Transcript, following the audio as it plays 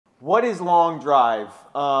What is long drive?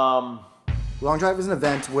 Long drive is an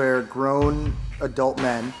event where grown adult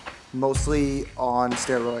men, mostly on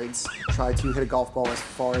steroids, try to hit a golf ball as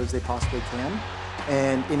far as they possibly can.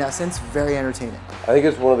 And in essence, very entertaining. I think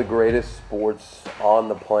it's one of the greatest sports on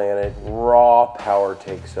the planet. Raw power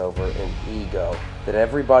takes over and ego that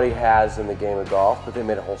everybody has in the game of golf, but they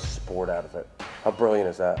made a whole sport out of it. How brilliant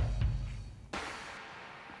is that?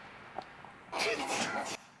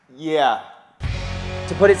 Yeah.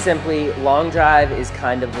 To put it simply, long drive is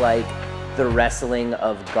kind of like the wrestling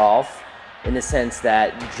of golf, in the sense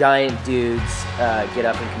that giant dudes get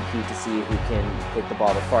up and compete to see who can hit the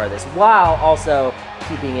ball the farthest, while also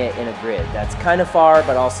keeping it in a grid. That's kind of far,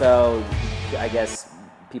 but also, I guess,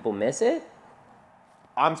 people miss it.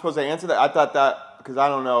 I'm supposed to answer that? I thought that, because I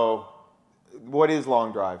don't know. What is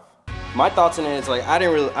long drive? My thoughts on it is like I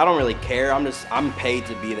don't really care. I'm paid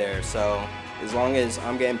to be there, so as long as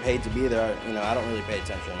I'm getting paid to be there, I don't really pay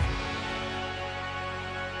attention.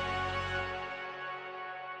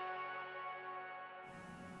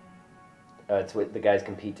 It's what the guys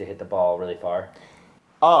compete to hit the ball really far.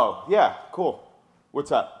 Oh, yeah, cool.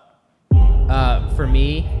 What's up? For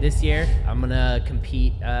me, this year, I'm gonna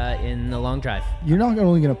compete in the long drive. You're not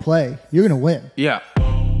only gonna play, you're gonna win. Yeah.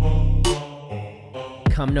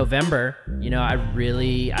 Come November,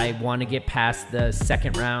 I want to get past the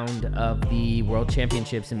second round of the World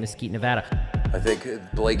Championships in Mesquite, Nevada. I think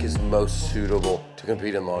Blake is most suitable to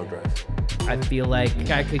compete in long drive. I feel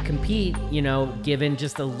like I could compete, given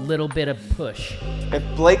just a little bit of push. If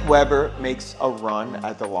Blake Weber makes a run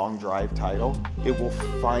at the long drive title, it will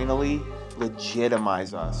finally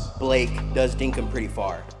legitimize us. Blake does dink him pretty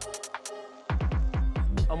far.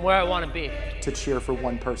 I'm where I want to be. To cheer for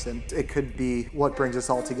one person, it could be what brings us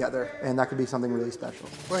all together, and that could be something really special.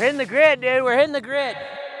 We're hitting the grid, dude. We're hitting the grid.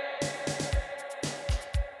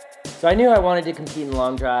 So I knew I wanted to compete in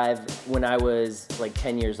long drive when I was like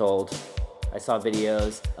 10 years old. I saw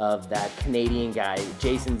videos of that Canadian guy,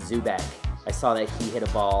 Jason Zubek. I saw that he hit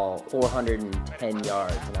a ball 410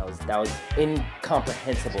 yards, and that was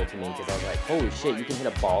incomprehensible to me, because I was like, holy shit, you can hit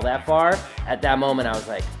a ball that far? At that moment, I was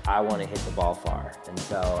like, I want to hit the ball far. And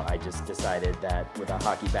so I just decided that with a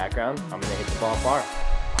hockey background, I'm going to hit the ball far.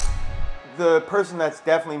 The person that's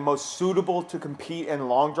definitely most suitable to compete in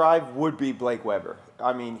long drive would be Blake Weber.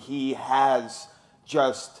 I mean, he has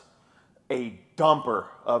just a dumper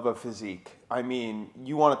of a physique. I mean,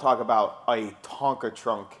 you want to talk about a Tonka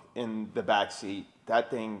trunk in the back seat.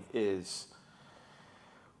 That thing is,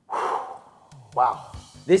 wow.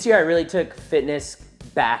 This year I really took fitness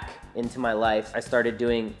back into my life. I started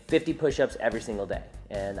doing 50 push-ups every single day,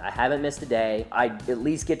 and I haven't missed a day. I at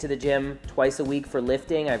least get to the gym twice a week for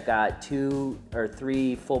lifting. I've got 2 or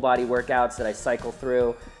 3 full body workouts that I cycle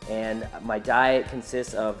through, and my diet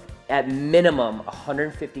consists of, at minimum,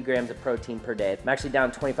 150 grams of protein per day. I'm actually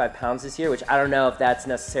down 25 pounds this year, which I don't know if that's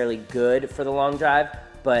necessarily good for the long drive,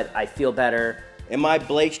 but I feel better. Am I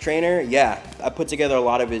Blake's trainer? Yeah, I put together a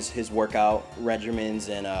lot of his workout regimens,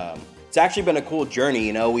 and it's actually been a cool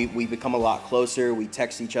journey. We become a lot closer. We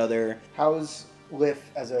text each other. How's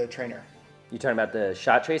Liff as a trainer? You talking about the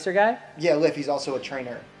shot tracer guy? Yeah, Liff, he's also a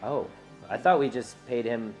trainer. Oh, I thought we just paid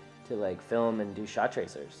him to like film and do shot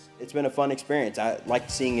tracers. It's been a fun experience. I like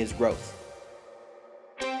seeing his growth.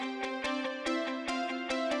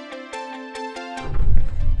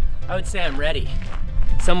 I would say I'm ready.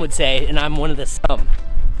 Some would say, and I'm one of the some.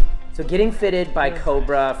 So getting fitted by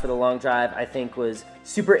Cobra for the long drive, I think, was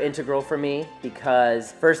super integral for me,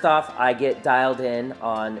 because first off, I get dialed in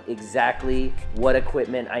on exactly what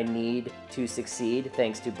equipment I need to succeed,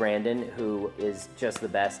 thanks to Brandon, who is just the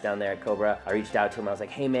best down there at Cobra. I reached out to him, I was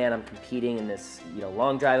like, hey man, I'm competing in this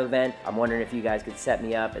long drive event. I'm wondering if you guys could set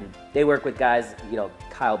me up. And they work with guys,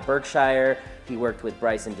 Kyle Berkshire, he worked with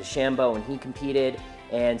Bryson DeChambeau when he competed.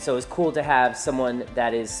 And so it's cool to have someone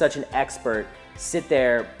that is such an expert sit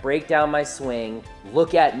there, break down my swing,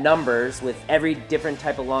 look at numbers with every different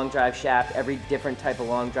type of long drive shaft, every different type of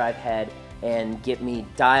long drive head, and get me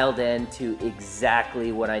dialed in to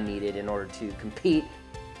exactly what I needed in order to compete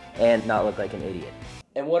and not look like an idiot.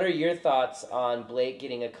 And what are your thoughts on Blake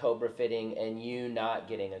getting a Cobra fitting and you not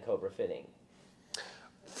getting a Cobra fitting?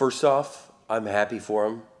 First off, I'm happy for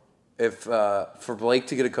him. If for Blake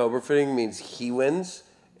to get a Cobra fitting means he wins,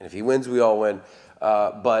 and if he wins, we all win.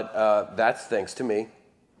 But that's thanks to me.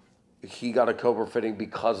 He got a Cobra fitting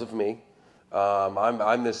because of me.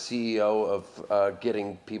 I'm the CEO of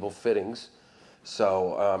getting people fittings,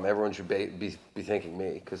 so everyone should be thanking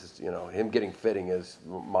me, because him getting fitting is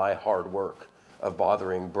my hard work of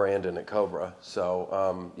bothering Brandon at Cobra.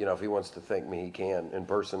 So if he wants to thank me, he can in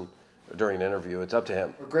person. during an interview. It's up to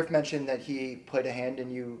him. Griff mentioned that he played a hand in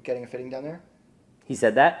you getting a fitting down there. He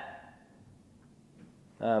said that?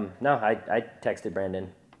 No, I texted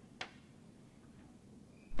Brandon.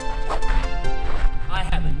 I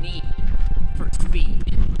have a need for speed.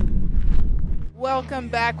 Welcome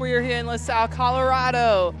back. We are here in LaSalle,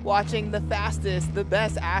 Colorado, watching the fastest, the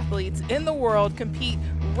best athletes in the world compete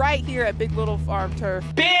right here at Big Little Farm Turf.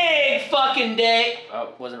 Big fucking day.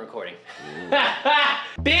 Oh, wasn't recording.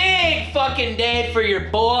 Big fucking day for your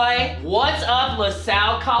boy. What's up,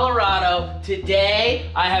 LaSalle, Colorado? Today,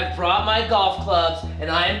 I have brought my golf clubs and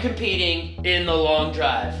I am competing in the long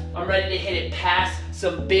drive. I'm ready to hit it past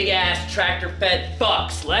some big ass tractor fed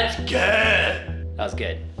fucks. Let's go. That was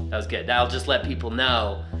good. That was good. That'll just let people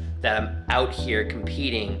know that I'm out here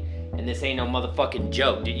competing and this ain't no motherfucking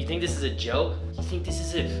joke. Dude, you think this is a joke? You think this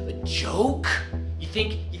is a joke? You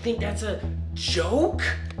think that's a joke?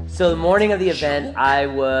 So the morning of the event, I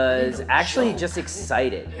was actually just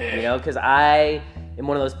excited, you know, because I am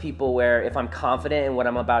one of those people where if I'm confident in what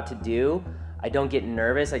I'm about to do, I don't get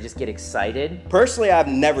nervous, I just get excited. Personally, I've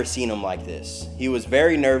never seen him like this. He was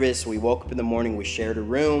very nervous. We woke up in the morning, we shared a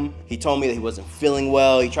room. He told me that he wasn't feeling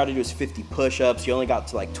well. He tried to do his 50 push-ups. He only got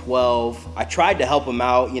to like 12. I tried to help him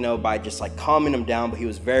out, you know, by just like calming him down, but he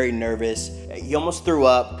was very nervous. He almost threw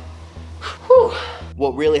up. Whew.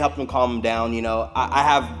 What really helped him calm him down, you know, I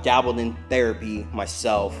have dabbled in therapy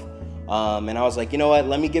myself. And I was like, you know what,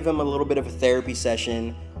 let me give him a little bit of a therapy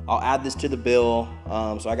session. I'll add this to the bill,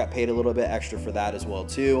 so I got paid a little bit extra for that as well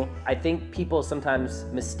too. I think people sometimes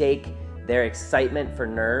mistake their excitement for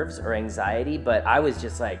nerves or anxiety, but I was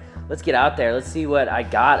just like, let's get out there, let's see what I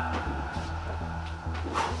got.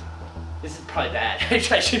 This is probably bad.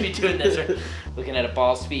 I shouldn't be doing this. Looking at a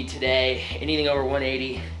ball speed today, anything over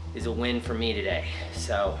 180 is a win for me today.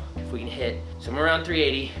 So if we can hit somewhere around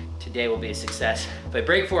 380, today will be a success. If I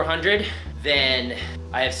break 400, then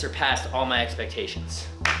I have surpassed all my expectations.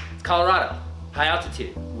 It's Colorado, high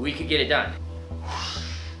altitude. We could get it done.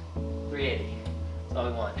 380, that's all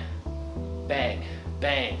we want. Bang,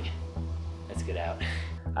 bang. Let's get out.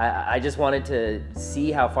 I just wanted to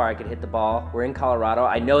see how far I could hit the ball. We're in Colorado.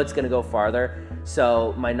 I know it's gonna go farther,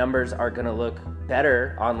 so my numbers are gonna look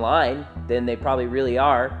better online than they probably really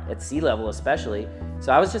are, at sea level especially.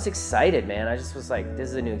 So I was just excited, man. I just was like, this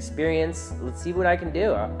is a new experience. Let's see what I can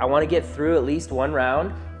do. I wanna get through at least one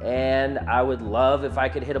round, and I would love if I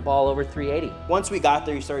could hit a ball over 380. Once we got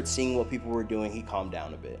there, he started seeing what people were doing. He calmed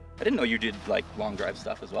down a bit. I didn't know you did like long drive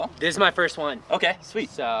stuff as well. This is my first one. Okay, sweet.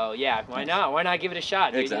 So yeah, why not? Why not give it a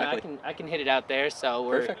shot, dude? Exactly. You know, I can hit it out there, so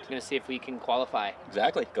we're Perfect. gonna see if we can qualify.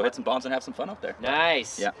 Exactly. Go hit some bombs and have some fun out there.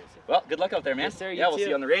 Nice. Yeah. Well, good luck out there, man. Yes, sir, you yeah, we'll too. see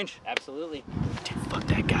you on the range. Absolutely. Dude, fuck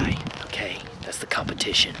that guy. Okay, that's the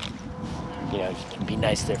competition. You know, you can be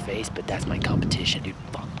nice to their face, but that's my competition, dude.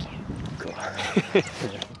 Fuck you. Cool.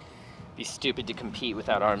 Be stupid to compete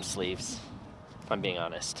without arm sleeves, if I'm being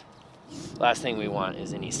honest. Last thing we want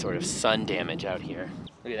is any sort of sun damage out here.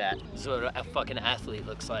 Look at that. This is what a fucking athlete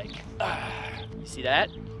looks like. You see that?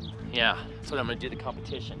 Yeah, that's what I'm gonna do the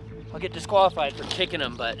competition. I'll get disqualified for kicking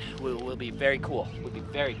him, but we'll be very cool. We'll be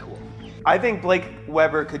very cool. I think Blake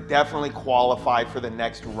Weber could definitely qualify for the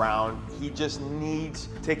next round. He just needs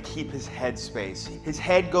to keep his head space. His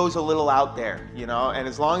head goes a little out there, you know, and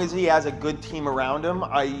as long as he has a good team around him,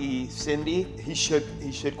 i.e. Cindy, he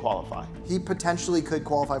should qualify. He potentially could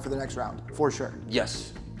qualify for the next round, for sure.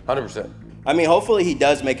 Yes, 100%. I mean, hopefully he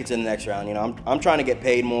does make it to the next round. You know, I'm trying to get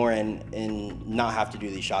paid more and not have to do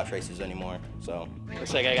these shot traces anymore. So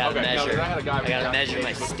looks like I gotta measure. I gotta measure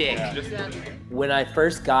my stick. When I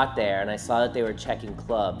first got there and I saw that they were checking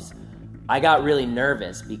clubs, I got really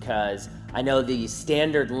nervous because I know the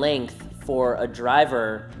standard length for a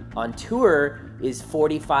driver on tour is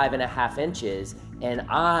 45.5 inches, and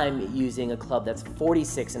I'm using a club that's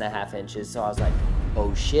 46.5 inches. So I was like,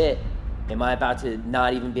 oh shit. Am I about to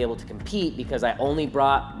not even be able to compete because I only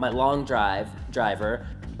brought my long driver?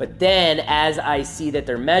 But then as I see that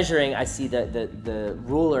they're measuring, I see that the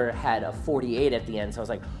ruler had a 48 at the end. So I was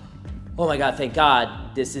like, oh my God, thank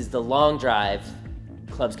God, this is the long drive.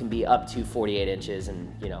 Clubs can be up to 48 inches,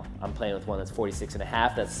 and you know, I'm playing with one that's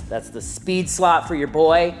 46.5. That's the speed slot for your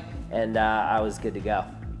boy, and I was good to go.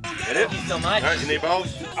 Thank you so much. All right, you need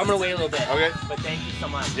balls? I'm gonna wait a little bit. Okay. But thank you so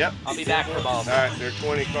much. Yep. I'll be back for balls. All right, they're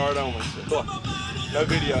 20 card only. So. Cool. No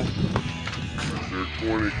video. They're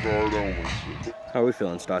 20 card only. how are we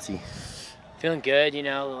feeling, Stassi? Feeling good, you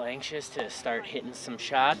know, a little anxious to start hitting some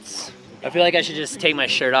shots. I feel like I should just take my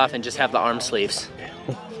shirt off and just have the arm sleeves.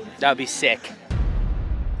 That would be sick.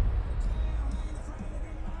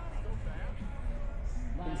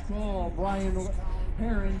 Control, Brian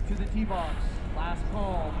Perrin to the tee box. Last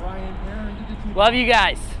call, Brian Aaron to the tee. Love you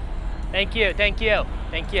guys. Thank you, thank you,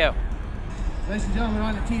 thank you. Ladies and gentlemen,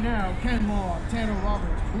 on the tee now, Ken Long, Tanner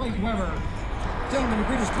Roberts, Blake Weber. Gentlemen, the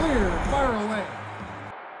grid is clear. Fire away.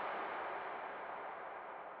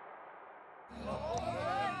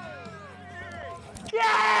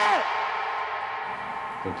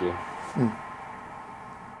 Thank you.